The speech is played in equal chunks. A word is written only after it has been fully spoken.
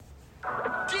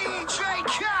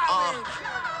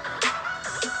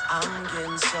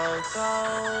getting so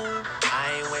cold.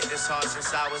 I ain't wait this hard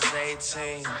since I was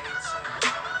 18.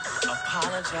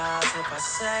 Apologize if I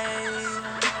say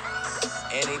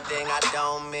anything I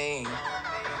don't mean.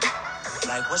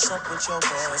 Like, what's up with your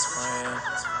best friend?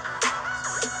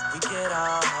 We could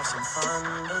all have some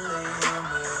fun, believe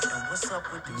me. And what's up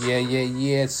with these...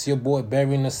 Yeah. It's your boy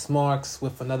Burying the Smarks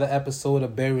with another episode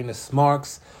of Burying the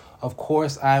Smarks. Of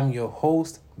course, I'm your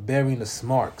host, Burying the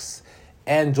Smarks.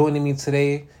 And joining me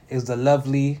today is the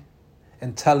lovely,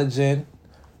 intelligent,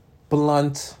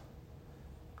 blunt,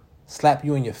 slap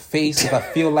you in your face if I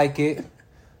feel like it,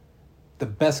 the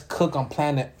best cook on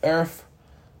planet Earth,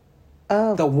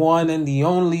 the one and the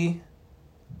only,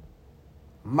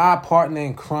 my partner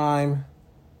in crime,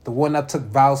 the one I took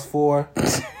vows for,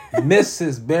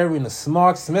 Mrs. Burying the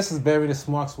Smarks. Mrs. Burying the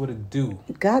Smarks, what it do?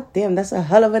 God damn, that's a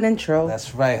hell of an intro.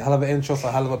 That's right, hell of an intro for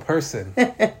a hell of a person.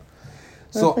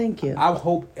 Well, thank you. I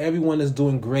hope everyone is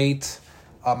doing great.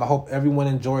 I hope everyone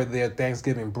enjoyed their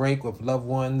Thanksgiving break with loved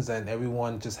ones and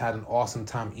everyone just had an awesome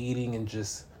time eating and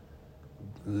just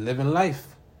living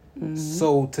life. Mm-hmm.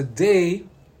 So today,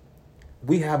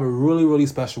 we have a really, really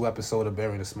special episode of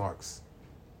Burying the Smarks.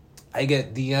 I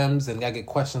get DMs and I get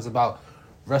questions about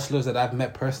wrestlers that I've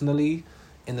met personally,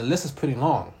 and the list is pretty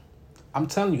long. I'm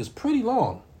telling you, it's pretty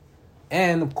long.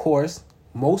 And, of course,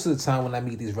 most of the time when I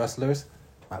meet these wrestlers,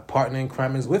 my partner in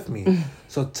crime is with me.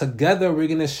 So together, we're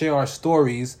going to share our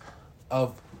stories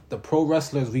of the pro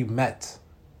wrestlers we've met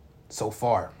so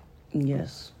far.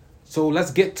 Yes. So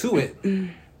let's get to it.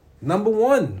 Number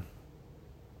one,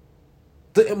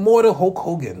 the immortal Hulk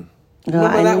Hogan.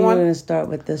 Remember that one? I'm going to start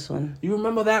with this one. You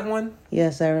remember that one?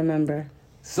 Yes, I remember.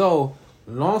 So,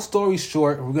 long story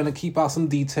short, we're going to keep out some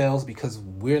details because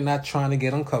we're not trying to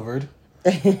get uncovered.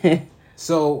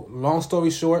 So, long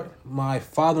story short, my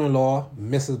father-in-law,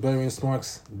 Mrs. Burying the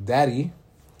Smarks' daddy,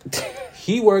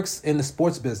 he works in the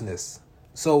sports business.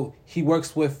 So, he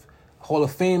works with Hall of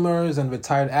Famers and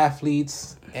retired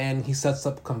athletes, and he sets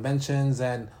up conventions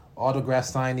and autograph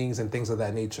signings and things of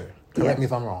that nature. Correct me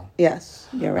if I'm wrong. Yes,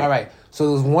 you're right. All right. So,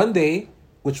 there was one day,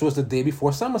 which was the day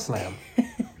before SummerSlam.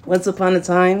 Once upon a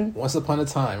time,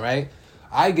 right?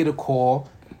 I get a call,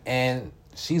 and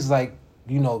she's like,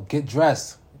 get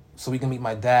dressed so we can meet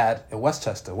my dad in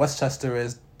Westchester. Westchester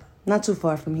is... not too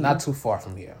far from here. Not too far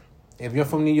from here. If you're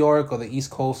from New York or the East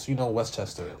Coast, you know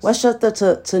Westchester is. Westchester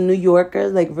to New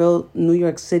Yorkers, like real New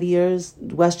York Cityers,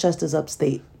 Westchester's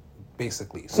upstate.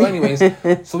 Basically. So anyways,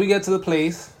 so we get to the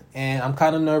place, and I'm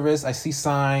kind of nervous. I see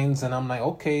signs, and I'm like,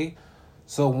 okay.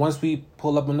 So once we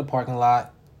pull up in the parking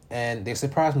lot, and they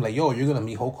surprised me, like, yo, you're going to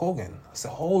meet Hulk Hogan. I said,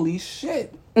 holy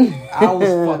shit. I was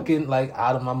fucking, like,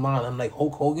 out of my mind. I'm like,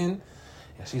 Hulk Hogan?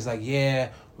 And she's like, yeah,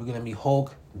 we're going to meet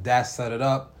Hulk. Dad set it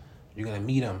up. You're going to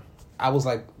meet him. I was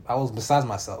beside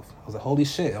myself. I was like, holy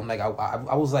shit. I'm like, I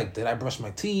was like, did I brush my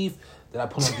teeth? Did I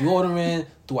put on deodorant?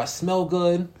 Do I smell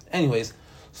good? Anyways,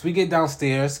 so we get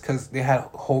downstairs because they had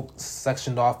Hulk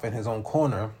sectioned off in his own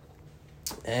corner.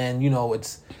 And,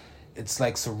 it's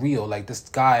like surreal. Like this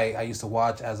guy I used to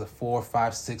watch as a 4,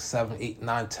 5, 6, 7, 8,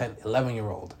 9, 10,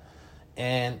 11-year-old.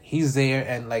 And he's there,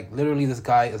 and like literally this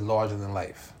guy is larger than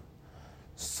life.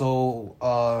 So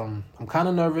I'm kind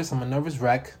of nervous. I'm a nervous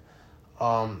wreck.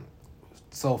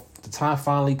 So the time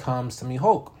finally comes to meet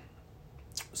Hulk.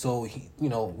 So he,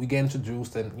 we get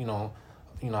introduced, and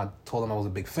I told him I was a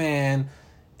big fan,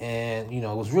 and it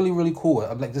was really, really cool.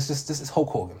 I'm like, this is Hulk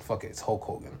Hogan. Fuck it, it's Hulk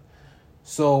Hogan.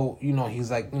 So,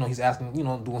 he's like, he's asking,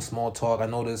 doing small talk. I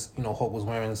noticed, Hulk was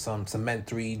wearing some Cement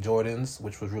 3 Jordans,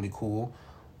 which was really cool.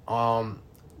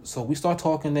 So we start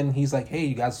talking, then he's like, hey,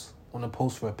 you guys want to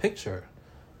pose for a picture?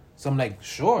 So I'm like,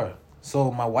 sure. So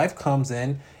my wife comes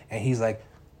in, and he's like,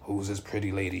 who's this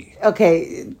pretty lady?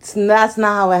 Okay, that's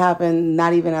not how it happened,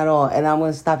 not even at all. And I'm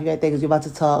going to stop you right there because you're about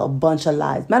to tell a bunch of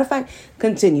lies. Matter of fact,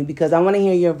 continue, because I want to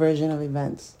hear your version of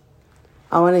events.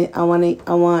 I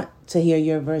want to hear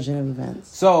your version of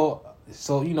events. So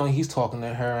he's talking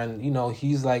to her, and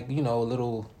he's like, a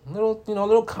little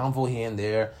convo here and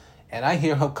there, and I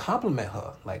hear her compliment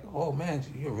her, like, oh man,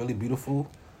 you're a really beautiful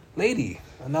lady.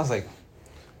 And I was like,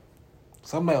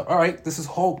 so I'm like, all right, this is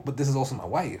Hulk, but this is also my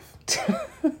wife.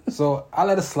 So I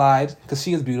let it slide because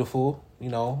she is beautiful.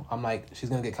 I'm like, she's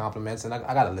gonna get compliments, and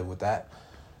I gotta live with that.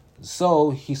 So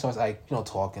he starts like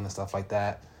talking and stuff like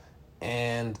that,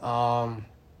 and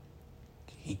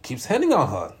he keeps hitting on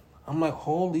her. I'm like,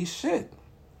 holy shit.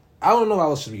 I don't know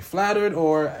if I should be flattered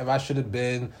or if I should have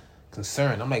been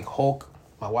concerned. I'm like, Hulk,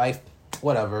 my wife,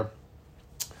 whatever.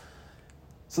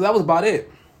 So that was about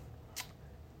it.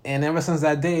 And ever since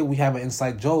that day, we have an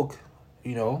inside joke,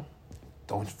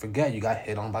 don't forget you got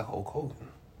hit on by Hulk Hogan.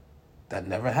 That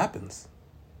never happens.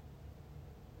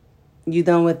 You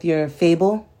done with your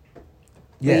fable?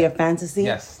 Yeah. Your fantasy?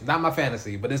 Yes. Not my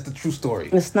fantasy, but it's the true story.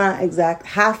 It's not exact.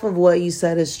 Half of what you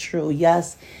said is true.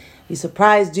 Yes, we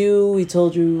surprised you. We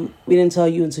told you. We didn't tell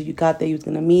you until you got there you was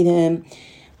going to meet him.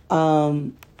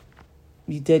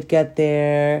 You did get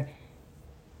there.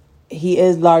 He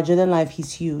is larger than life.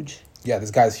 He's huge. Yeah,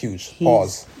 this guy's huge.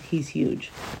 Pause. He's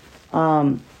huge.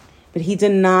 But he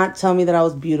did not tell me that I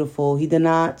was beautiful. He did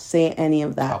not say any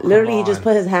of that. Oh, Literally, he just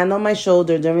put his hand on my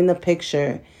shoulder during the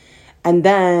picture. And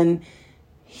then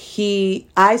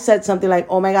I said something like,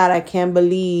 oh my God, I can't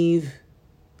believe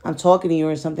I'm talking to you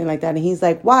or something like that. And he's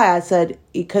like, why? I said,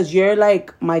 because you're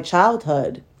like my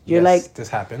childhood. This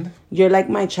happened. You're like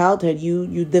my childhood.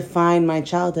 You define my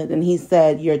childhood. And he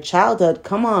said, your childhood,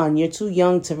 come on, you're too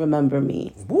young to remember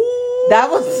me. Woo! That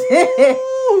was it.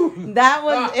 That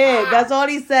was it. That's all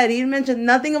he said. He mentioned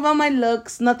nothing about my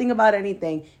looks, nothing about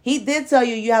anything. He did tell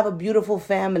you have a beautiful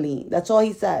family. That's all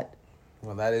he said.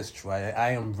 Well, that is true.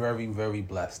 I am very, very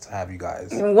blessed to have you guys.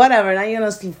 Whatever. Now you're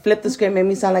going to flip the script, make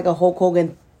me sound like a Hulk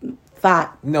Hogan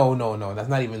thought. No. That's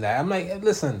not even that. I'm like,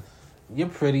 listen, you're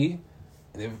pretty.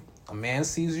 And if a man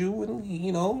sees you and,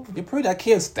 you're pretty, I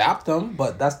can't stop them.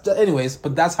 But that's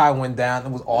how it went down.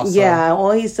 It was awesome. Yeah,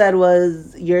 all he said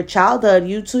was, your childhood,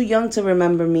 you too young to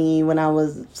remember me when I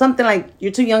was, something like,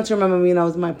 you're too young to remember me when I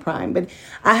was in my prime. But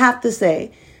I have to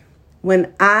say,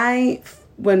 when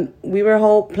we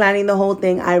were planning the whole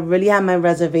thing, I really had my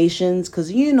reservations because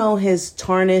his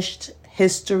tarnished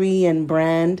history and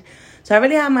brand. So I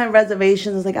really had my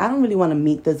reservations. I was like, I don't really want to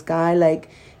meet this guy. Like,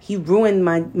 he ruined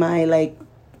my like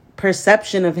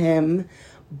perception of him.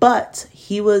 But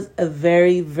he was a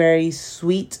very, very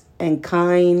sweet and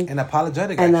kind and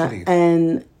apologetic, actually.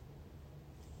 And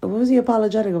what was he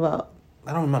apologetic about?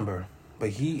 I don't remember. But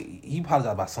he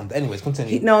apologized about something. Anyways,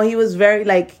 continue. He was very,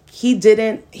 like, he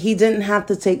didn't have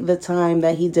to take the time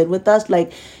that he did with us.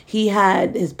 Like, he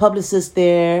had his publicist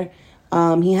there.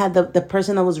 He had the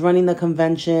person that was running the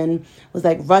convention was,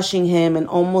 like, rushing him and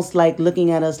almost, like,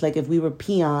 looking at us like if we were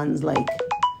peons, like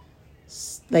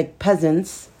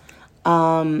peasants.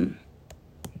 Well,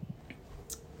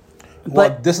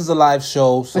 this is a live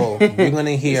show, so you're going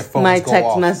to hear phones my go text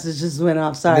off. message just went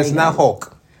off. Sorry, and it's not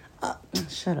Hulk.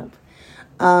 Shut up.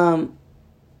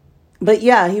 But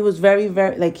yeah, he was very,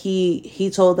 very, like,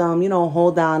 he told them,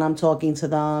 hold on, I'm talking to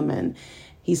them, and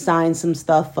he signed some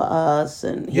stuff for us,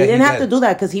 and he didn't have to do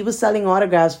that because he was selling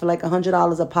autographs for like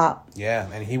 $100 a pop. Yeah,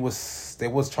 and they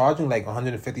was charging like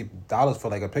 $150 for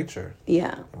like a picture.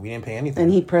 Yeah, and we didn't pay anything,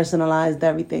 and he personalized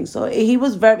everything. So he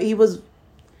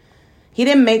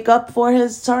didn't make up for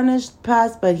his tarnished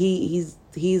past, but he's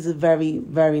a very,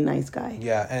 very nice guy.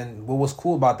 Yeah, and what was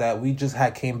cool about that, we just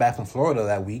came back from Florida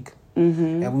that week.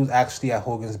 Mm-hmm. And we was actually at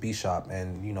Hogan's B Shop,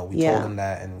 and we told him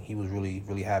that, and he was really,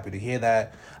 really happy to hear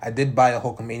that. I did buy a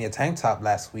Hulkamania tank top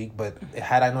last week, but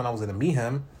had I known I was gonna meet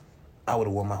him, I would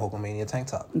have worn my Hulkamania tank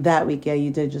top. That week, yeah,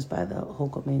 you did just buy the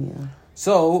Hulkamania.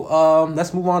 So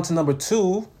let's move on to number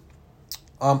 2.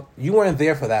 You weren't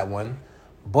there for that one,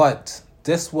 but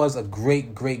this was a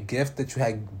great, great gift that you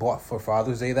had bought for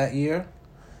Father's Day that year,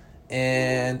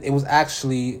 and it was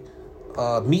actually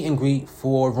a meet and greet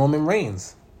for Roman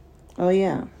Reigns. Oh,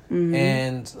 yeah. Mm-hmm.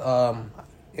 And,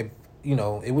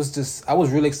 it was just, I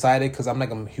was really excited because I'm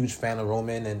like a huge fan of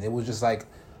Roman. And it was just like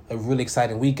a really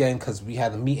exciting weekend because we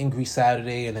had the meet and greet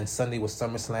Saturday. And then Sunday was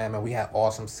SummerSlam. And we had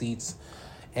awesome seats.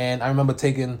 And I remember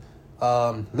taking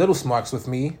Little Smarks with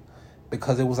me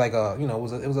because it was like it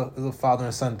was a father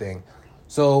and son thing.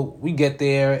 So we get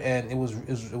there, and it was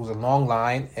a long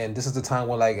line, and this is the time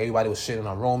where like everybody was shitting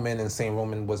on Roman and saying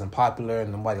Roman wasn't popular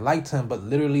and nobody liked him, but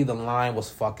literally the line was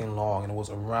fucking long, and it was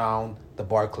around the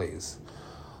Barclays.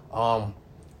 So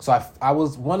I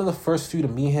was one of the first few to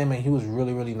meet him, and he was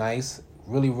really, really nice,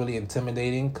 really, really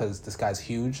intimidating because this guy's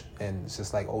huge, and it's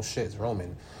just like, oh shit, it's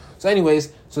Roman. So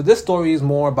anyways, so this story is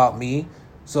more about me.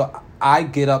 So I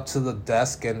get up to the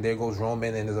desk, and there goes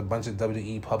Roman, and there's a bunch of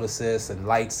WWE publicists and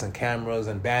lights and cameras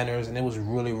and banners, and it was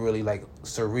really, really like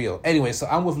surreal. Anyway, so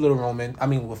I'm with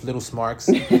Little Smarks,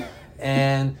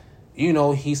 and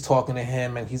he's talking to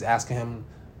him, and he's asking him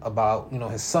about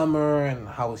his summer and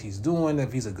how he's doing,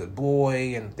 if he's a good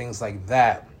boy and things like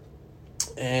that.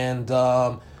 And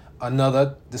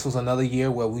this was another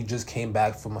year where we just came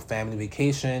back from a family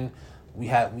vacation. We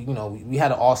had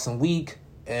an awesome week.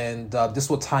 And this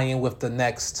will tie in with the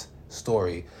next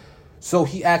story. So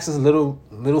he asks us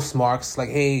little Smarks, like,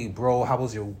 hey, bro, how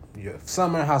was your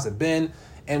summer? How's it been?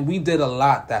 And we did a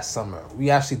lot that summer. We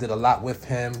actually did a lot with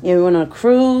him. Yeah, we went on a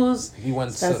cruise.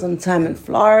 Spent some time in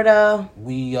Florida.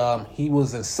 He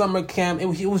was in summer camp. It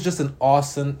was just an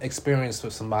awesome experience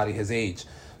for somebody his age.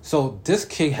 So this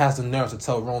kid has the nerve to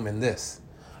tell Roman this.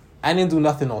 I didn't do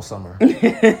nothing all summer.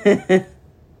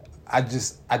 I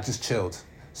just chilled.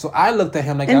 So I looked at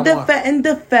him like in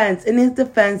his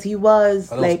defense, he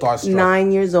was like starstruck.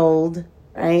 9 years old,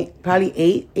 right?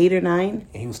 Probably eight or nine.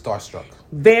 And he was starstruck.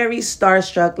 Very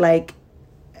starstruck. Like,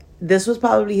 this was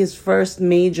probably his first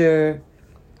major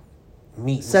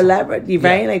celebrity,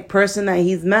 right? Like, person that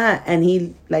he's met, and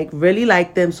he like really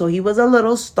liked them. So he was a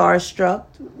little starstruck.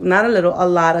 Not a little, a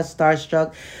lot of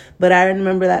starstruck. But I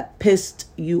remember that pissed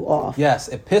you off. Yes,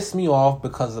 it pissed me off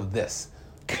because of this.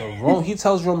 So he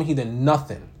tells Roman he did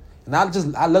nothing. And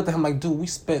I looked at him like, dude, we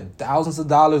spent thousands of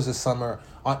dollars this summer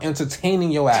on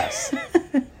entertaining your ass.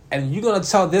 And you're going to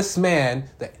tell this man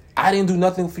that I didn't do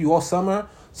nothing for you all summer?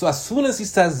 So as soon as he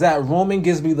says that, Roman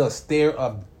gives me the stare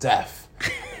of death.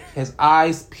 His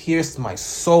eyes pierced my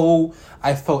soul.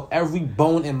 I felt every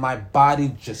bone in my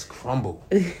body just crumble.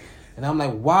 And I'm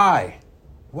like, why?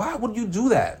 Why would you do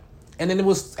that? And then it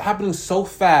was happening so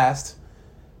fast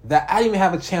that I didn't even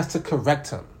have a chance to correct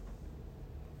him.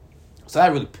 So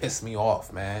that really pissed me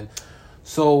off, man.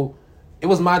 So it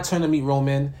was my turn to meet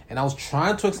Roman, and I was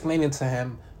trying to explain it to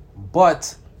him,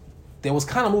 but they was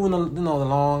kind of moving,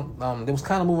 along. They was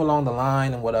kind of moving along the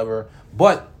line and whatever.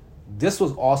 But this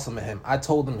was awesome of him. I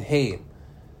told him, hey,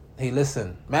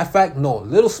 listen. Matter of fact, no,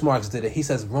 Little Smarks did it. He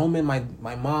says, Roman,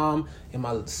 my mom and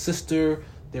my sister,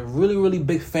 they're really, really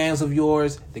big fans of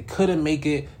yours. They couldn't make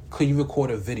it. Could you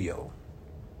record a video?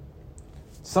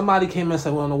 Somebody came in and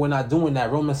said, well, no, we're not doing that.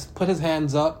 Roman put his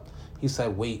hands up. He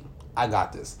said, wait, I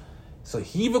got this. So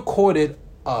he recorded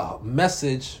a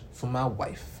message from my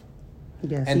wife.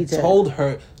 Yes, and told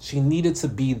her she needed to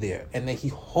be there and that he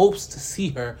hopes to see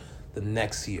her the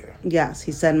next year. Yes,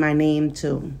 he said my name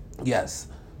too. Yes.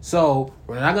 So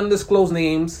we're not going to disclose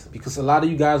names because a lot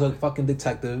of you guys are fucking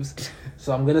detectives.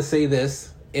 So I'm going to say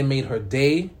this. It made her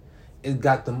day. It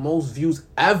got the most views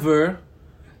ever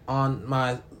on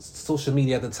my social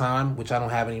media at the time, which I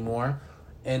don't have anymore.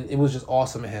 And it was just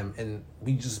awesome of him. And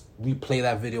we just replay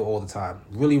that video all the time.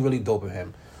 Really, really dope of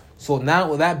him. So now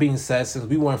with that being said, since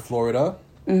we were in Florida,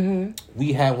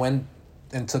 we had went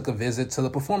and took a visit to the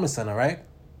Performance Center, right?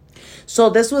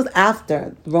 So this was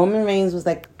after. Roman Reigns was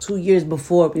like 2 years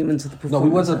before we went to the Performance Center. No,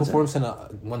 we went to the Performance Center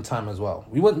one time as well.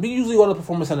 We usually go to the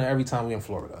Performance Center every time we're in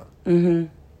Florida. Mm-hmm.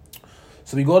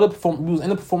 So we go to we was in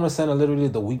the Performance Center literally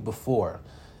the week before.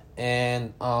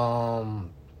 And I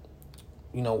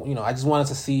just wanted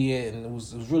to see it, and it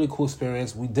was a really cool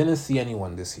experience. We didn't see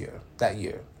anyone that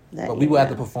year. But we were at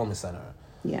the Performance Center.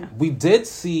 Yeah. We did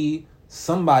see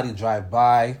somebody drive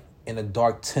by in a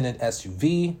dark tinted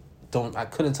SUV. I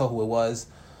couldn't tell who it was,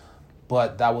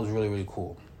 but that was really, really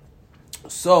cool.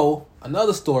 So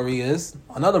another story is,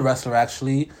 another wrestler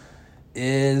actually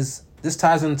is, this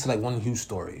ties into like one huge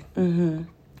story. Mm-hmm.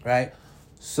 Right?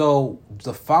 So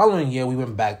the following year we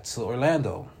went back to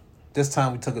Orlando. This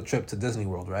time we took a trip to Disney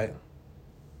World, right?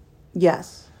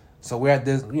 Yes. So we're at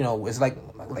this, it's like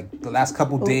the last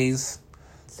couple days.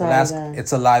 Sorry,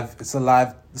 it's a live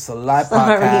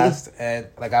podcast, and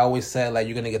like I always said, like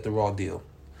you're gonna get the raw deal.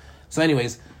 So,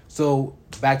 anyways, so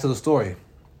back to the story.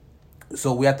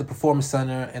 So we're at the Performance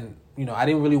Center, and I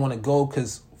didn't really want to go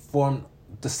because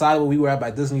the side where we were at by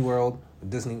Disney World.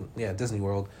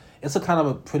 It's a kind of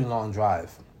a pretty long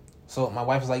drive. So my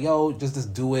wife was like, "Yo,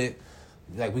 just do it.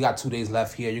 Like we got 2 days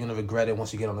left here. You're gonna regret it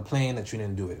once you get on the plane that you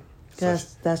didn't do it."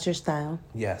 Yes, that's your style.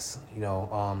 Yes,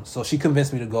 so she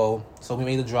convinced me to go. So we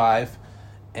made the drive,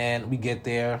 and we get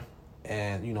there,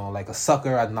 and like a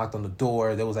sucker, I knocked on the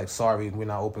door. They was like, "Sorry, we're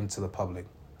not open to the public." I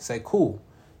said, "Cool.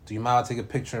 Do you mind if I take a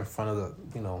picture in front of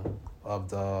of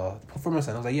the Performance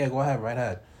Center?" I was like, "Yeah, go ahead, right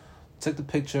ahead." Took the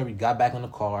picture. We got back in the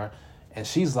car, and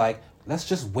she's like, "Let's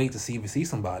just wait to see if we see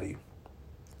somebody."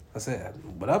 I said,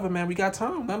 "Whatever, man. We got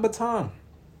time. Remember time."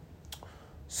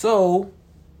 So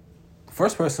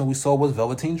first person we saw was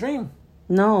Velveteen Dream.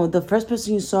 No, the first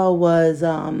person you saw was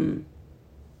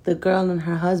the girl and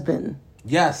her husband.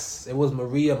 Yes, it was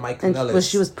Maria Michaelis. And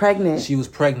she was pregnant. She was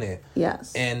pregnant.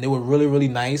 Yes. And they were really, really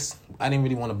nice. I didn't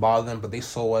really want to bother them, but they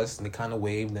saw us and they kind of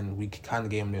waved and we kind of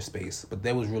gave them their space. But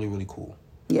that was really, really cool.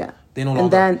 Yeah. They're no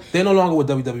longer with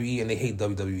WWE and they hate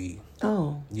WWE.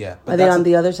 Oh. Yeah. But are they on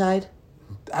the other side?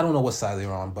 I don't know what side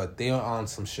they're on, but they are on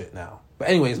some shit now. But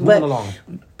anyways, moving along.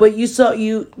 But you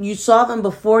saw them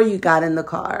before you got in the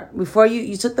car. Before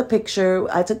you took the picture.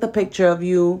 I took the picture of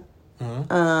you.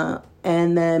 Mm-hmm.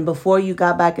 And then before you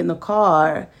got back in the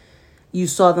car, you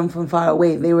saw them from far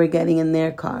away. They were getting in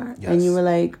their car. Yes. And you were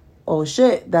like, "Oh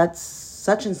shit, that's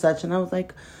such and such." And I was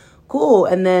like, "Cool."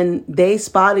 And then they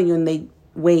spotted you and they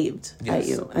waved at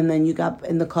you. And then you got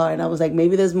in the car and I was like,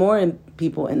 maybe there's more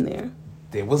people in there.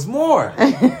 there was more.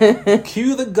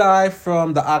 Cue the guy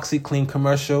from the OxyClean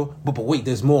commercial. But wait,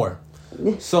 there's more.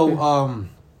 So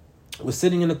we're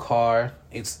sitting in the car.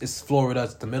 It's Florida.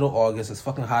 It's the middle of August. It's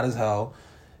fucking hot as hell.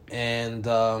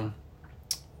 And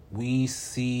we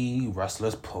see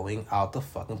wrestlers pulling out the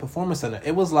fucking performance center.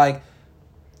 It was like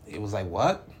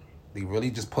what? They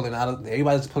really just pulling out of,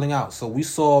 everybody's pulling out. So we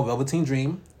saw Velveteen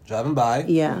Dream driving by.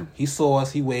 Yeah. He saw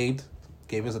us, he waved,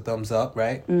 gave us a thumbs up,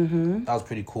 right? Mm-hmm. That was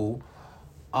pretty cool.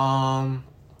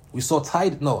 We saw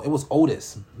it was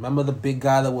Otis. Remember the big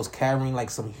guy that was carrying like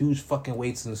some huge fucking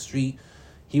weights in the street?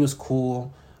 He was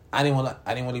cool. I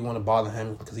didn't really want to bother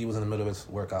him because he was in the middle of his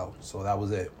workout. So that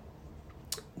was it.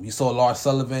 We saw Lars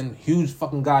Sullivan, huge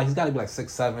fucking guy. He's got to be like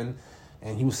 6'7",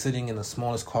 and he was sitting in the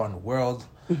smallest car in the world.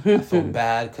 I felt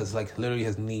bad because like literally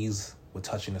his knees were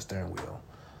touching the steering wheel.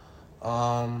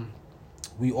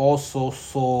 We also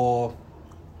saw,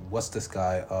 what's this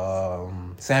guy?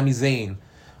 Sami Zayn,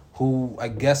 who I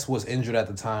guess was injured at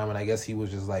the time, and I guess he was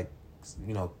just like,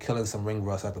 killing some ring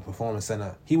rust at the performance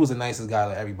center. He was the nicest guy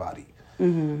to everybody.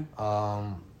 Mm-hmm.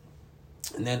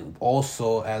 And then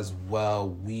also as well,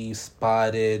 we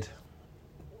spotted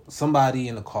somebody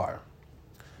in the car.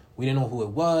 We didn't know who it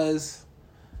was,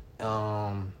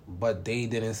 but they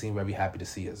didn't seem very happy to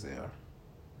see us there.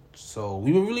 So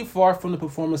we were really far from the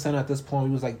performance center at this point.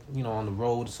 We was like, on the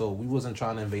road, so we wasn't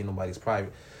trying to invade nobody's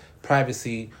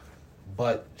privacy.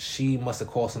 But she must have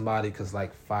called somebody because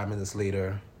like 5 minutes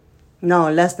later.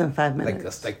 No, less than 5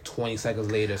 minutes. Like 20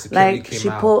 seconds later, security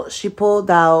came out. She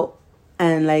pulled out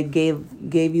and like gave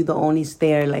you the only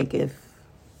stare, like if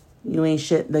you ain't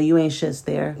shit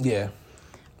stare. Yeah.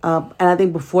 And I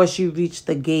think before she reached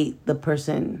the gate, the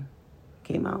person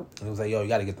came out. And it was like, yo, you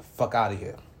got to get the fuck out of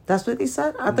here. That's what he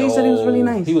said? I thought he said he was really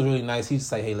nice. He was really nice. He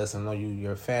just like, hey, listen, no,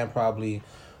 you're a fan probably.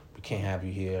 We can't have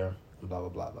you here. Blah, blah,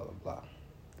 blah, blah, blah, blah.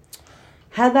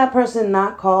 Had that person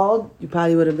not called, you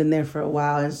probably would have been there for a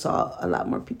while and saw a lot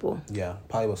more people. Yeah,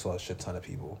 probably would have saw a shit ton of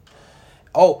people.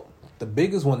 Oh, the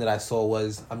biggest one that I saw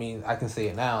was, I can say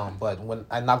it now, but when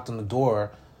I knocked on the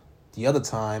door the other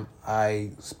time,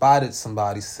 I spotted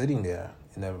somebody sitting there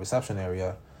in the reception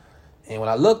area. And when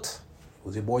I looked, it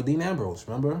was your boy Dean Ambrose,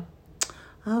 remember?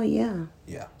 Oh, yeah.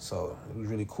 Yeah, so it was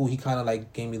really cool. He kind of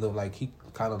like gave me the, like,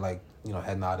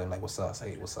 head nodding, like, what's up?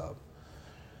 Hey, what's up?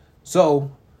 So,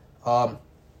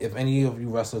 if any of you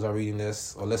wrestlers are reading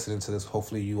this or listening to this,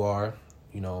 hopefully you are,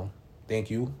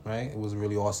 thank you, right? It was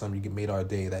really awesome. You made our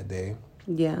day that day.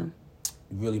 Yeah. You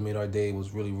really made our day. It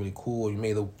was really, really cool. You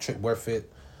made the trip worth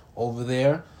it over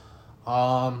there.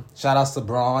 Shout outs to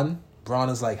Braun. Braun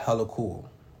is like hella cool.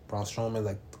 Braun Strowman,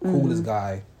 like the coolest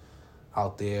guy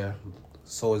out there.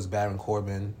 So is Baron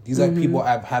Corbin. These are people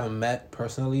I haven't met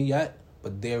personally yet,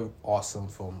 but they're awesome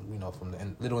from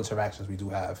the little interactions we do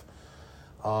have.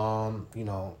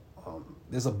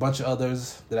 There's a bunch of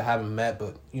others that I haven't met,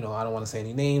 but I don't want to say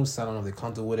any names. So I don't know if they're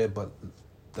comfortable with it, but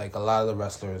like a lot of the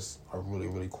wrestlers are really,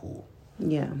 really cool.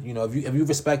 Yeah. If you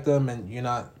respect them and you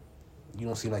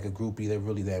don't seem like a groupie, they're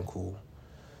really damn cool.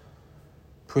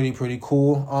 Pretty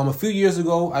cool. A few years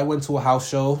ago, I went to a house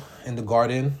show in the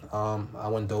Garden. I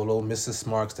went dolo. Mrs.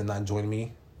 Smarks did not join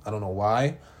me. I don't know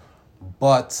why.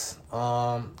 But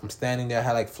I'm standing there. I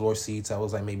had like floor seats. I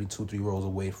was like maybe 2-3 rows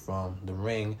away from the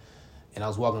ring. And I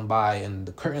was walking by and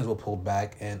the curtains were pulled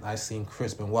back. And I seen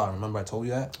Chris Benoit. Remember I told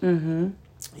you that? Mm-hmm.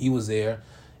 He was there.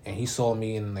 And he saw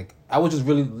me. And like I was just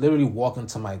literally walking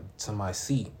to my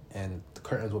seat. And the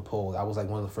curtains were pulled. I was like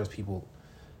one of the first people,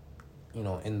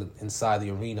 inside the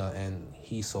arena. And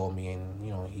he saw me.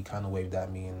 And, he kind of waved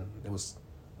at me. And it was,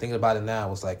 thinking about it now,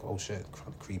 it was like, oh shit,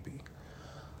 creepy.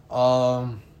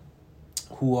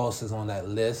 Who else is on that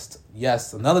list?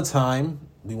 Yes, another time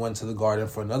we went to the Garden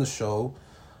for another show.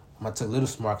 I took Little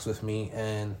Smarks with me,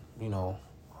 and we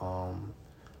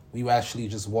were actually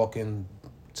just walking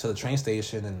to the train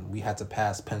station, and we had to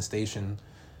pass Penn Station.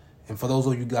 And for those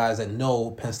of you guys that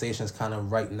know, Penn Station is kind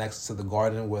of right next to the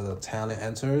Garden where the talent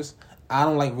enters. I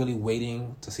don't like really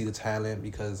waiting to see the talent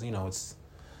because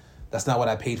that's not what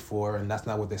I paid for, and that's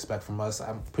not what they expect from us.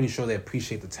 I'm pretty sure they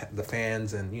appreciate the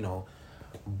fans, and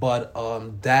But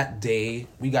that day,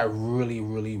 we got really,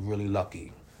 really, really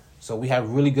lucky. So we had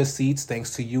really good seats,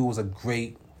 thanks to you. It was a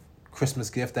great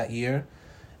Christmas gift that year.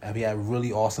 And we had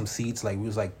really awesome seats. Like, we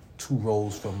was like 2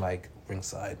 rows from like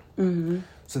ringside. Mm-hmm.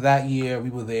 So that year, we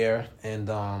were there. And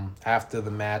after the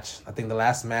match, I think the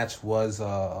last match was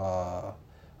a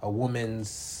woman's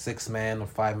 6-man or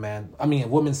 5-man. I mean, a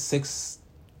woman's 6...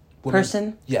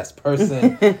 Person? Yes,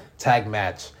 person tag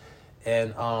match.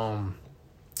 And...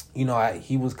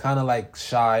 he was kind of like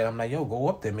shy. I'm like, yo, go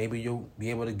up there. Maybe you'll be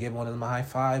able to give one of them a high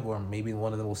five, or maybe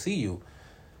one of them will see you.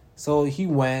 So he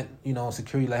went,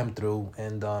 security let him through,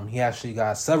 and he actually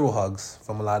got several hugs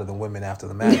from a lot of the women after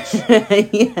the match.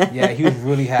 Yeah, he was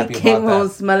really happy he came about that. home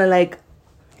smelling like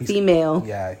female.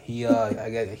 Yeah,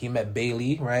 he met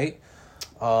Bailey, right?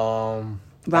 Ronda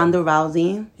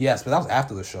Rousey. Yes, but that was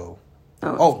after the show.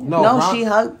 No, she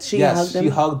hugged. She hugged him. She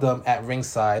hugged them at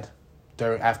ringside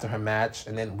after her match,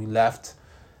 and then we left,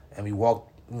 and we walked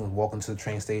into the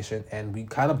train station, and we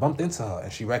kind of bumped into her,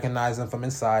 and she recognized him from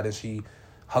inside, and she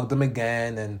hugged him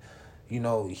again, and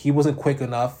he wasn't quick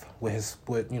enough with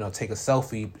take a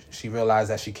selfie. She realized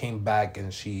that she came back,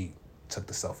 and she took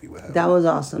the selfie with him. That was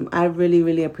awesome. I really,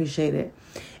 really appreciate it.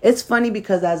 It's funny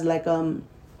because as like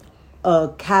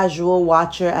a casual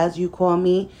watcher, as you call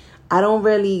me, I don't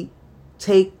really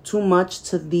take too much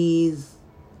to these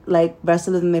like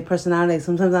wrestlers and their personality.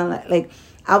 Sometimes I'm like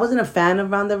I wasn't a fan of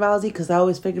Ronda Rousey because I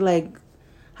always figured like,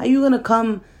 how you gonna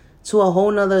come to a whole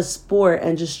nother sport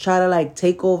and just try to like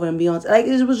take over and be on, like,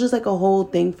 it was just like a whole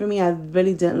thing for me. I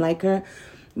really didn't like her.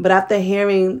 But after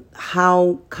hearing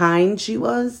how kind she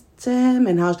was to him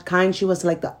and how kind she was to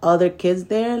like the other kids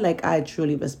there, like, I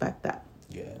truly respect that.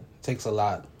 Yeah, it takes a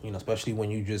lot, especially when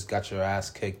you just got your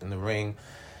ass kicked in the ring.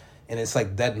 And it's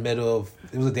like that it was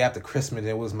the day after Christmas.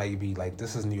 It was maybe like,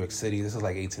 this is New York City. This is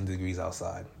like 18 degrees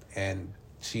outside. And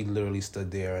she literally stood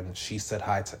there and she said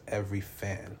hi to every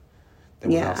fan that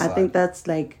was outside. I think that's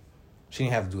like... She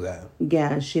didn't have to do that.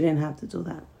 Yeah, she didn't have to do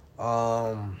that.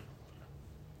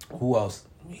 Who else?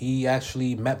 He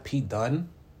actually met Pete Dunne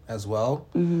as well.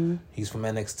 Mm-hmm. He's from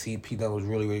NXT. Pete Dunne was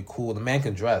really, really cool. The man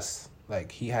can dress.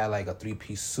 Like, he had like a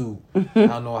 3-piece suit. I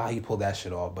don't know how he pulled that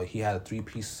shit off, but he had a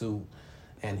 3-piece suit.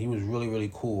 And he was really, really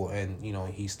cool. And,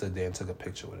 he stood there and took a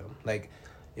picture with him. Like,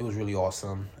 it was really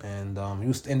awesome. And he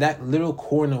was in that little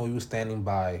corner where we were standing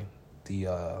by the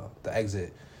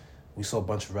exit. We saw a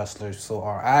bunch of wrestlers.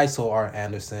 I saw Art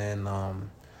Anderson.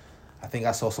 I think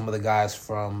I saw some of the guys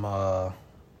from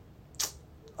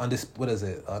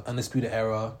Undisputed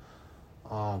Era.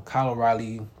 Kyle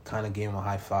O'Reilly kind of gave him a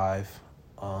high five.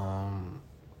 Damn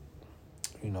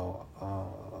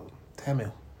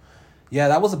it. Yeah,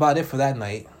 that was about it for that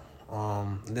night.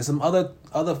 There's some other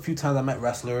few times I met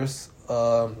wrestlers.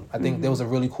 I think there was a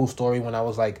really cool story when I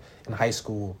was like in high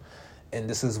school, and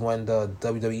this is when the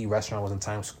WWE restaurant was in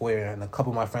Times Square, and a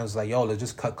couple of my friends was like, "Yo, let's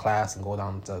just cut class and go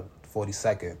down to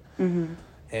 42nd." Mm-hmm.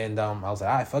 And I was like,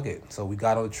 "All right, fuck it." So we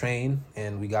got on the train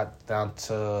and we got down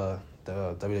to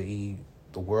the WWE,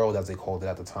 the World as they called it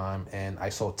at the time, and I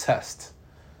saw Test.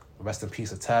 Rest in peace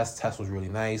to Test. Test was really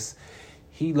nice.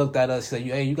 He looked at us. He said,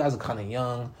 "Hey, you guys are kind of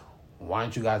young. Why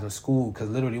aren't you guys in school?" Because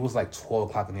literally it was like 12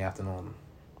 o'clock in the afternoon.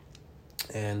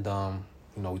 And,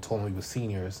 we told him we were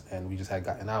seniors and we just had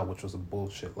gotten out, which was a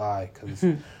bullshit lie because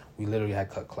we literally had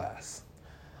cut class.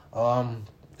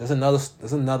 There's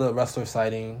another wrestler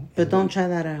sighting. But don't try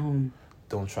that at home.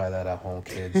 Don't try that at home,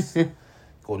 kids.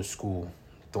 Go to school.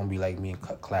 Don't be like me and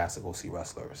cut class to go see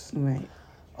wrestlers. Right.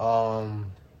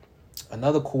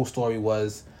 Another cool story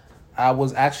was I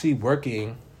was actually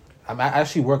working. I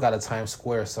actually work out of Times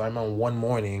Square, so I remember one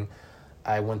morning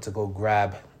I went to go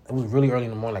grab. It was really early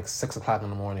in the morning, like 6 o'clock in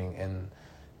the morning. And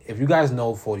if you guys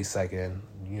know 42nd,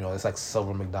 it's like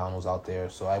several McDonald's out there.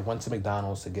 So I went to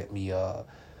McDonald's to get me a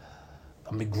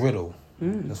McGriddle.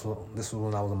 This was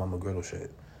when I was on my McGriddle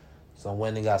shit. So I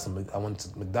went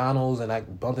to McDonald's and I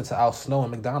bumped into Al Snow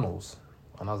in McDonald's.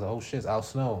 And I was like, oh shit, it's Al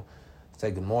Snow. I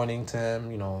said good morning to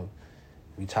him,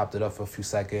 we chopped it up for a few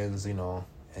seconds, and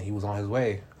he was on his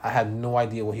way. I had no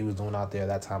idea what he was doing out there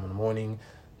that time in the morning.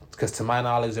 Because to my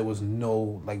knowledge, there was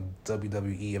no like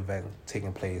WWE event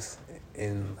taking place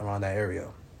around that area.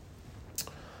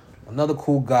 Another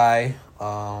cool guy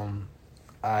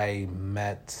I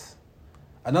met.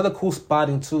 Another cool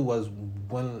spotting too was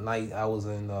one night I was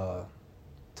in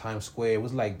Times Square. It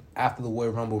was like after the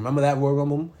Royal Rumble. Remember that Royal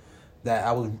Rumble? That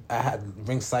I had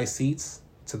ringside seats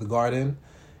to the Garden,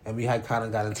 and we had kind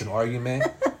of got into an argument.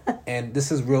 And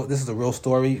this is real. This is a real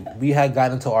story. We had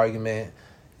got into an argument.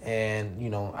 And,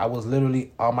 I was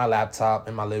literally on my laptop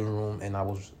in my living room, and I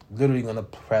was literally going to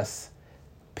press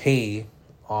pay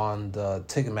on the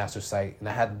Ticketmaster site. And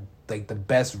I had, like, the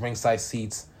best ringside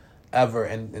seats ever.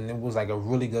 And it was, like, a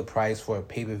really good price for a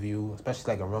pay-per-view,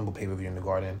 especially, like, a Rumble pay-per-view in the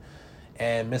Garden.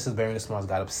 And Mrs. Bernie Smarts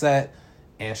got upset,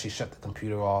 and she shut the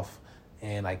computer off,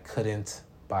 and I couldn't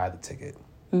buy the ticket.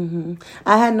 Mm-hmm.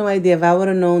 I had no idea. If I would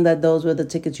have known that those were the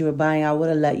tickets you were buying, I would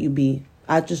have let you be.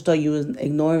 I just thought you was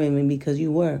ignoring me because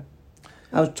you were.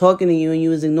 I was talking to you and you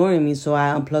was ignoring me, so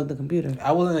I unplugged the computer.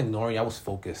 I wasn't ignoring you. I was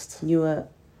focused. You were.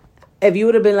 If you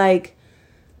would have been like,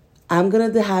 I'm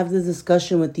going to have this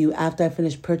discussion with you after I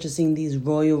finish purchasing these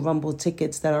Royal Rumble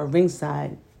tickets that are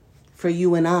ringside for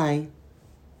you and I?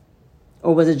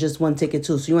 Or was it just one ticket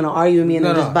too? So you want to argue with me and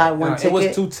then just buy one ticket? It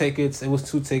was 2 tickets. It was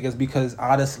 2 tickets because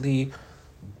honestly,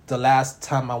 the last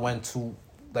time I went to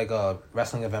like a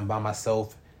wrestling event by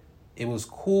myself, it was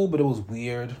cool, but it was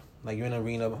weird. Like you're in an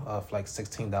arena of like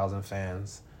 16,000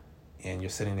 fans, and you're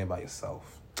sitting there by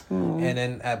yourself. And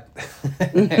then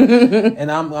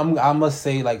and I must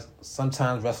say, like,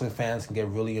 sometimes wrestling fans can get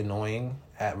really annoying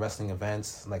at wrestling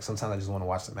events. Like sometimes I just want to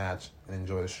watch the match and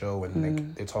enjoy the show, and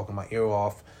like they're talking my ear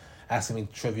off, asking me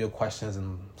trivial questions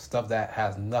and stuff that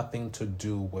has nothing to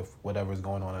do with whatever's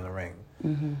going on in the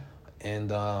ring.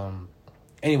 And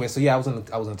anyway, so yeah, I was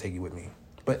gonna take you with me,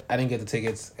 but I didn't get the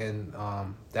tickets. And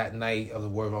that night of the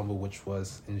Royal Rumble, which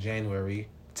was in January,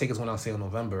 tickets went on sale in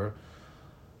November.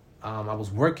 I was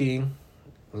working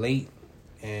late,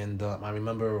 and I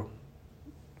remember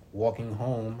walking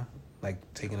home, like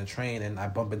taking a train, and I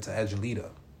bumped into Edge and Lita.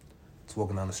 It's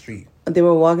walking down the street. They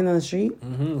were walking down the street?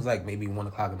 It was like maybe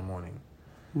 1:00 in the morning.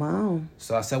 Wow.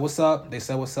 So I said, "What's up?" They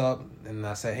said, "What's up?" And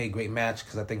I said, "Hey, great match,"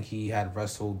 because I think he had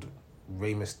wrestled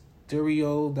Rey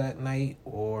Mysterio that night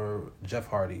or Jeff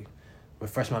Hardy.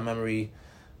 Refresh my memory.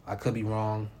 I could be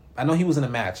wrong. I know he was in a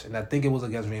match, and I think it was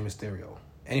against Rey Mysterio.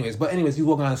 Anyways, he was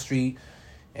walking down the street,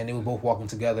 and they were both walking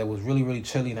together. It was really, really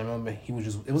chilly, and I remember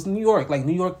it was New York. Like,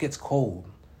 New York gets cold.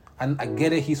 I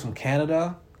get it, he's from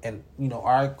Canada, and, you know,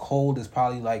 our cold is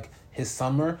probably like his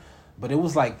summer, but it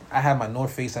was like, I had my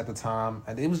North Face at the time,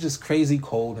 and it was just crazy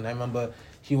cold, and I remember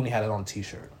he only had it on a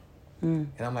t-shirt.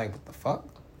 And I'm like, what the fuck?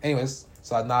 Anyways,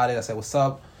 so I nodded, I said, "What's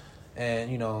up?"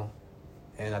 And, you know,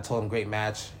 and I told him, "Great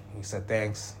match." He said,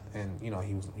 "Thanks." And, you know,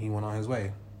 he went on his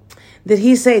way. Did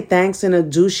he say thanks in a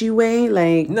douchey way?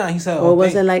 Like, no, he said, or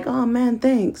was it like, "Oh man,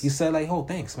 thanks"? He said like, "Oh,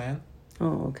 thanks, man."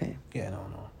 Oh, okay. Yeah, no.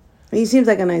 He seems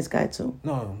like a nice guy too.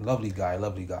 No, lovely guy.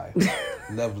 Lovely guy,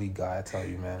 I tell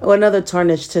you, man. Or another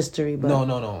tarnished history, but No.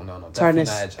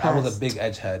 Tarnished Edge. past. I was a big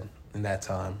Edge head in that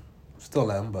time.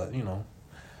 Still am, but, you know.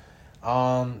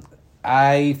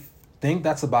 I think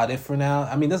that's about it for now.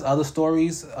 I mean, there's other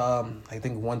stories. I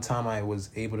think one time I was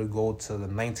able to go to the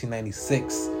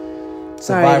 1996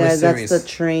 Survivor guys, Series. that's the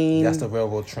train. That's the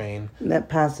railroad train that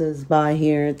passes by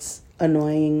here. It's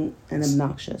annoying and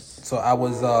obnoxious. So I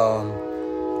was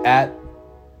at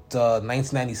the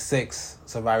 1996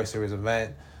 Survivor Series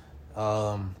event,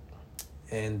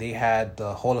 and they had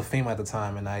the Hall of Fame at the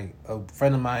time, and a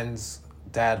friend of mine's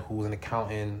dad, who was an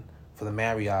accountant for the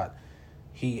Marriott,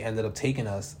 he ended up taking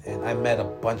us, and I met a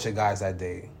bunch of guys that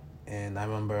day, and I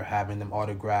remember having them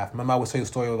autograph. Remember I would tell you a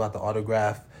story about the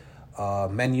autograph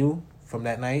menu from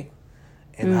that night,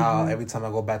 and how every time I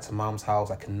go back to Mom's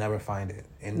house, I can never find it.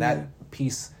 And that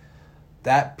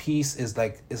piece is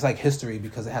like, it's like history,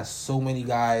 because it has so many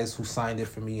guys who signed it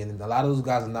for me, and a lot of those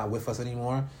guys are not with us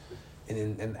anymore.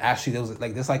 And actually there's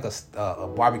like a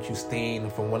barbecue stain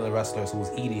from one of the wrestlers who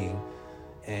was eating,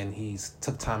 and he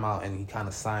took time out and he kind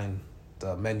of signed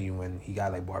the menu, and he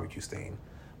got like barbecue stain.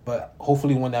 But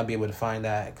hopefully one day I'll be able to find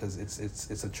that, because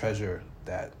it's a treasure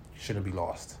that shouldn't be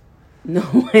lost.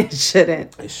 No, it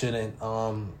shouldn't. It shouldn't.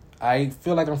 I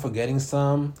feel like I'm forgetting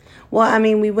some. Well, I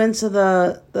mean, we went to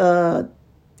the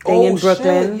thing in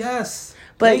Brooklyn. Shit, yes.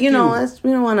 But, you know,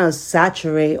 we don't want to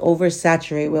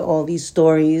oversaturate with all these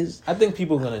stories. I think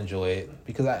people are going to enjoy it,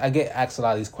 because I get asked a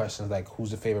lot of these questions, like,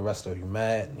 who's your favorite wrestler you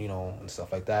met, you know, and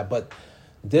stuff like that. But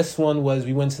this one was,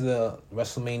 we went to the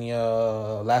last year's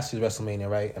WrestleMania,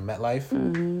 right, in MetLife.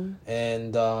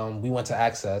 And we went to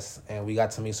Access, and we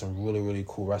got to meet some really, really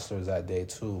cool wrestlers that day,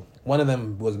 too. One of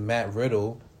them was Matt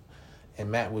Riddle,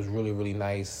 and Matt was really, really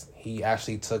nice. He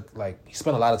actually he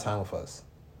spent a lot of time with us.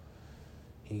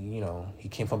 He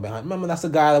came from behind. Remember, that's the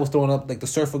guy that was throwing up, like the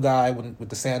surfer guy with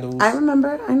the sandals? I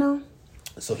remember, I know.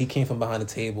 So he came from behind the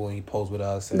table, and he posed with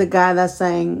us. The guy that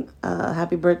sang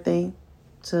happy birthday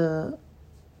to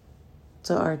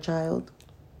our child.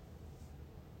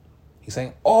 He's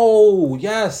saying, "Oh,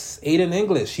 yes, Aiden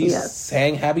English." He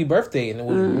sang happy birthday, and it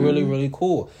was really, really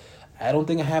cool. I don't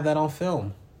think I have that on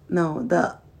film. No,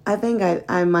 I think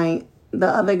I might. The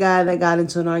other guy that got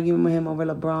into an argument with him over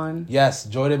LeBron. Yes,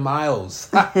 Jordan Miles.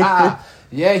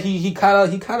 Yeah, he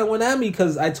kind of went at me,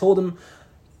 because I told him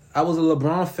I was a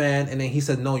LeBron fan, and then he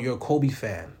said, "No, you're a Kobe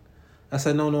fan." I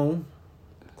said, No.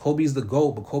 Kobe's the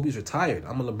GOAT, but Kobe's retired.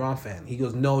 I'm a LeBron fan. He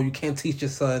goes, "No, you can't teach your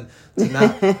son to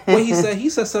not." What he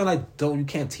said, "Son, you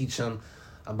can't teach him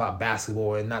about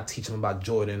basketball and not teach him about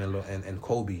Jordan and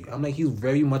Kobe." I'm like, he's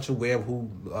very much aware of who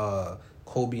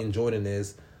Kobe and Jordan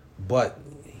is, but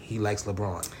he likes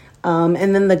LeBron. And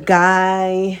then the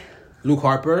guy, Luke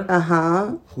Harper,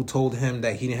 who told him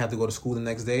that he didn't have to go to school the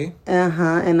next day.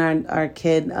 And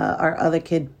our other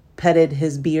kid petted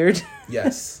his beard.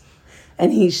 Yes.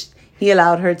 And he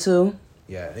allowed her to.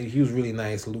 Yeah, he was really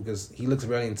nice. Lucas, he looks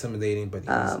very intimidating, but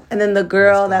and then the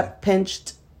girl that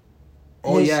pinched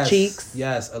his cheeks.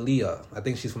 Yes, Aaliyah. I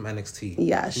think she's from NXT.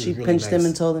 Yeah, she really pinched him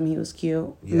and told him he was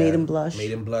cute. Yeah, made him blush.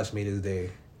 Made his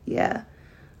day. Yeah.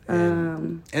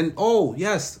 And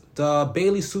yes, the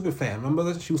Bailey superfan. Remember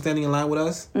that she was standing in line with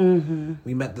us? Mm-hmm.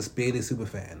 We met this Bailey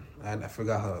superfan. I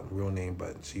forgot her real name,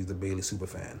 but she's the Bailey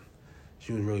superfan.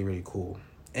 She was really, really cool.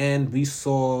 And we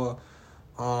saw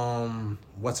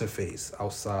what's her face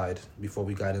outside before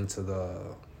we got into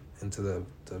the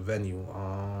venue.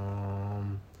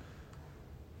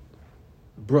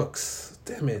 Brooks.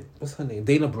 Damn it. What's her name?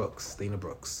 Dana Brooks.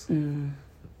 Mm.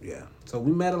 Yeah. So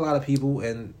we met a lot of people,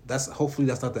 and hopefully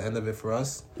that's not the end of it for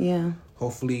us. Yeah.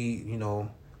 Hopefully,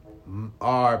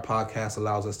 our podcast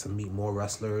allows us to meet more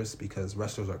wrestlers because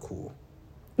wrestlers are cool.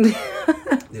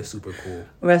 They're super cool.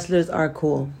 Wrestlers are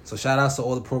cool. So shout outs to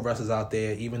all the pro wrestlers out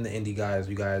there, even the indie guys.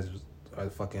 You guys are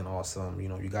fucking awesome.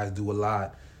 You guys do a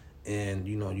lot, and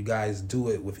you guys do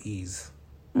it with ease.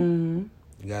 Mm-hmm.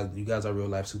 You guys are real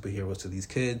life superheroes to these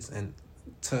kids and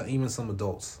to even some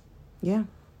adults. Yeah.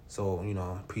 So,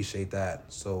 appreciate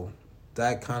that. So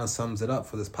that kind of sums it up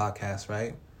for this podcast,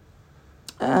 right?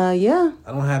 Yeah.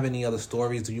 I don't have any other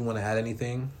stories. Do you want to add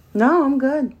anything? No, I'm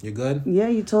good. You're good? Yeah,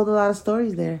 you told a lot of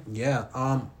stories there. Yeah.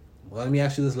 Well, let me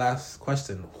ask you this last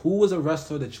question. Who was a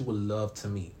wrestler that you would love to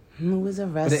meet? Who was a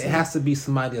wrestler? But it has to be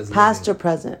somebody that's past living. or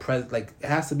present. It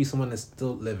has to be someone that's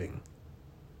still living.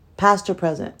 Past or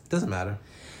present. Doesn't matter.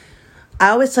 I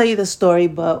always tell you the story,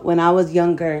 but when I was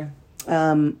younger,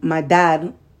 my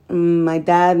dad,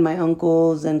 my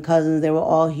uncles and cousins, they were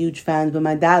all huge fans, but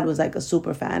my dad was like a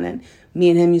super fan, and me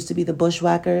and him used to be the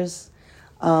Bushwhackers.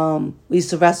 We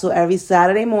used to wrestle every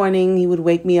Saturday morning. He would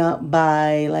wake me up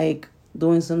by like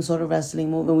doing some sort of wrestling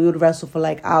move, and we would wrestle for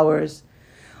like hours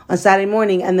on Saturday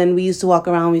morning, and then we used to walk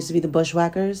around. We used to be the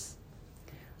Bushwhackers.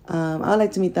 I would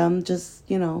like to meet them just,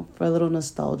 for a little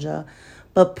nostalgia.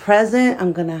 But present,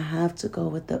 I'm going to have to go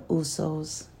with the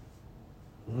Usos.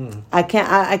 Mm. I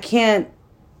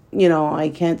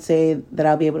can't say that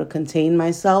I'll be able to contain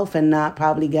myself and not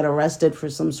probably get arrested for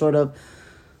some sort of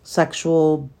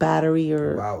sexual battery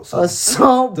or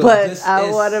assault. But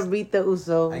I want to meet the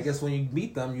Usos. I guess when you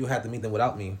meet them, you have to meet them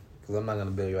without me because I'm not going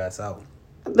to bail your ass out.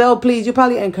 No, please. You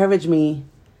probably encourage me.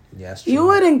 Yeah, that's true. You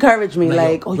would encourage me,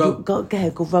 you go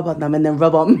ahead, go rub on them and then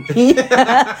rub on me.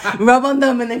 Rub on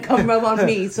them and then come rub on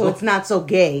me, so it's not so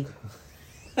gay.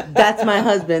 That's my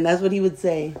husband. That's what he would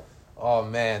say. Oh,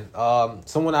 man.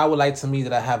 Someone I would like to meet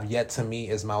that I have yet to meet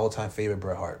is my all-time favorite,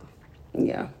 Bret Hart.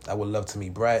 Yeah. I would love to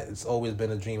meet Bret. It's always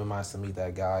been a dream of mine to meet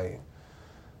that guy.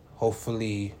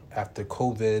 Hopefully, after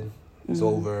COVID is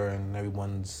over and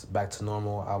everyone's back to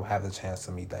normal, I'll have the chance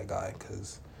to meet that guy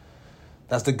because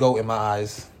that's the GOAT in my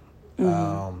eyes.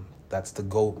 That's the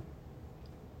GOAT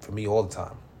for me all the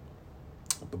time.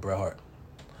 The Bret Hart.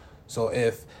 So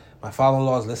if my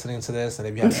father-in-law is listening to this and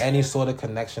if you have any sort of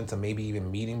connection to maybe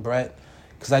even meeting Bret,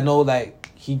 because I know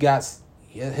like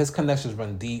his connections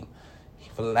run deep.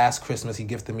 For the last Christmas, he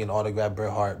gifted me an autographed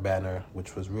Bret Hart banner,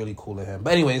 which was really cool of him.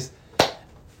 But anyways,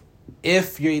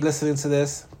 if you're listening to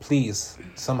this, please,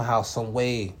 somehow, some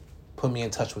way, put me in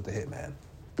touch with the Hitman.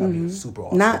 That'd be super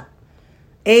awesome. Not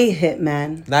a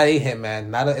hitman. Not a hitman.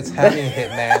 Not an Italian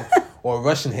hitman or a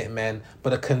Russian hitman,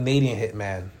 but a Canadian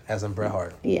hitman, as in Bret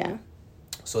Hart. Yeah.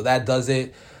 So that does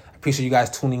it. I appreciate you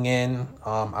guys tuning in.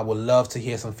 I would love to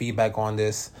hear some feedback on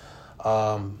this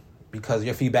because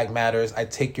your feedback matters. I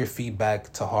take your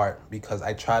feedback to heart because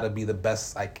I try to be the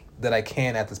best that I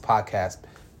can at this podcast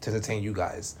to entertain you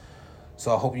guys.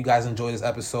 So I hope you guys enjoy this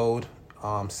episode.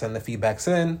 Send the feedbacks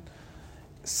in.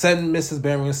 Send Mrs.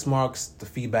 Bearing Smarks the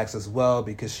feedbacks as well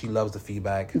because she loves the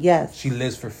feedback. Yes. She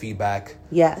lives for feedback.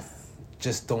 Yes.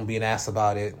 Just don't be an ass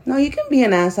about it. No, you can be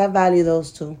an ass. I value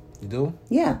those too. You do?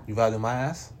 Yeah. You value my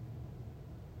ass?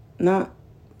 No.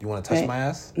 You want to touch my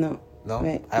ass? No. No?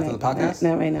 Right, After the podcast?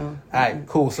 Not right now. All right,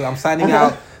 cool. So I'm signing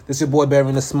out. This is your boy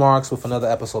Bearing the Smarks with another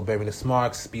episode of Bearing the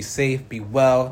Smarks. Be safe, be well.